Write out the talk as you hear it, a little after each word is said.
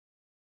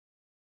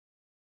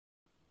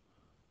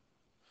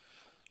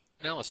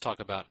Now let's talk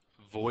about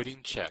voiding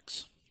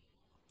checks.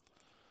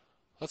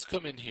 Let's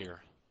come in here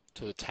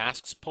to the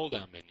Tasks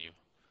pull-down menu,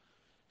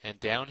 and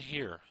down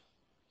here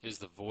is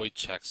the Void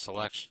Check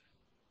selection.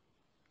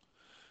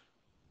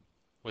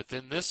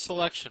 Within this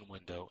selection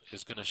window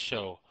is going to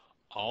show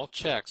all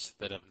checks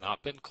that have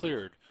not been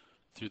cleared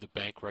through the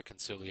bank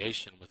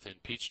reconciliation within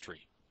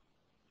Peachtree.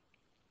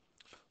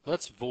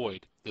 Let's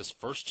void this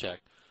first check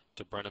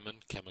to Brenneman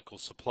Chemical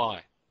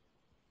Supply.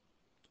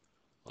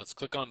 Let's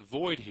click on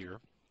Void here,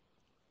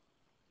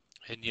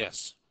 and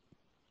yes.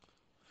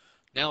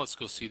 Now let's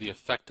go see the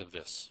effect of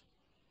this.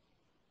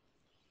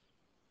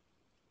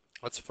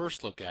 Let's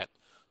first look at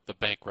the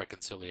bank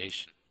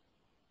reconciliation.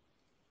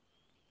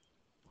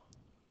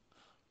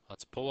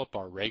 Let's pull up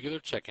our regular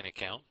checking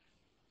account,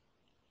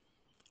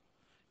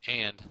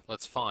 and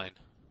let's find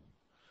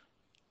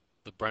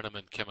the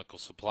Brenneman Chemical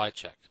Supply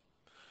check.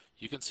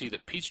 You can see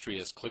that Peachtree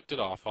has clicked it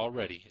off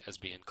already as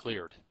being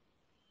cleared.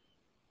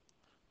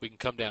 We can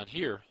come down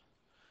here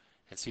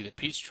and see that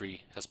Peachtree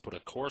has put a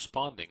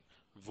corresponding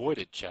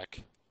voided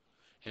check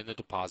in the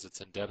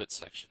deposits and debits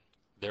section,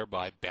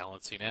 thereby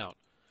balancing out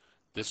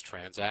this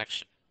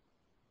transaction.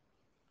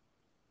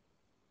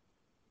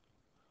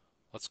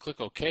 Let's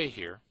click OK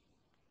here,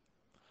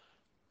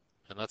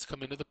 and let's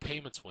come into the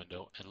payments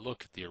window and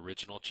look at the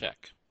original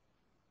check.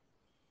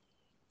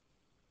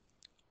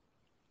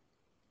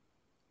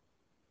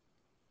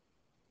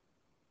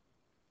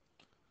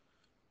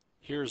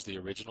 Here's the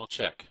original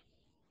check.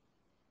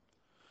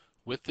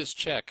 With this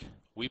check,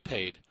 we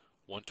paid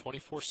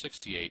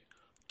 $124.68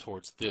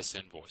 towards this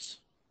invoice.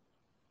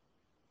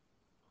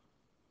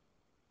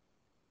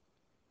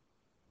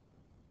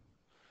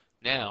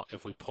 Now,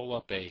 if we pull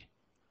up a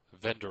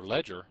vendor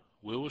ledger,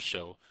 we will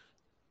show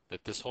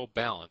that this whole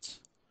balance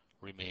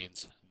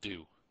remains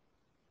due.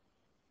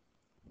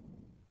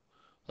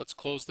 Let's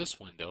close this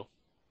window,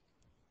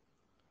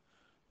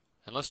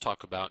 and let's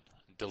talk about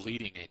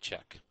deleting a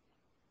check.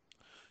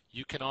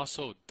 You can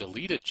also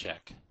delete a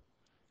check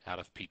out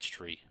of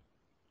Peachtree.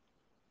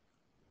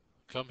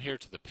 Come here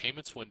to the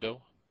payments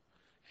window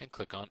and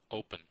click on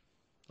Open.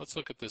 Let's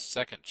look at this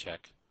second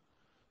check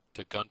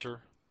to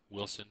Gunter,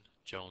 Wilson,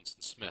 Jones,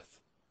 and Smith.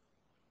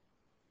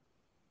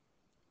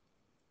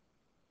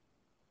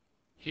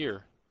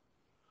 Here,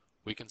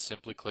 we can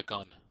simply click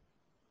on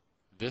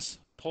this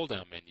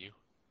pull-down menu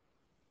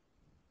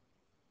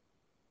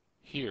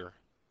here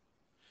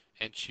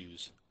and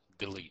choose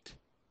Delete.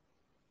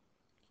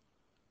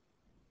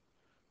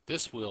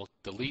 This will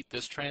delete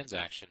this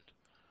transaction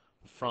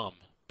from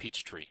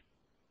Peachtree.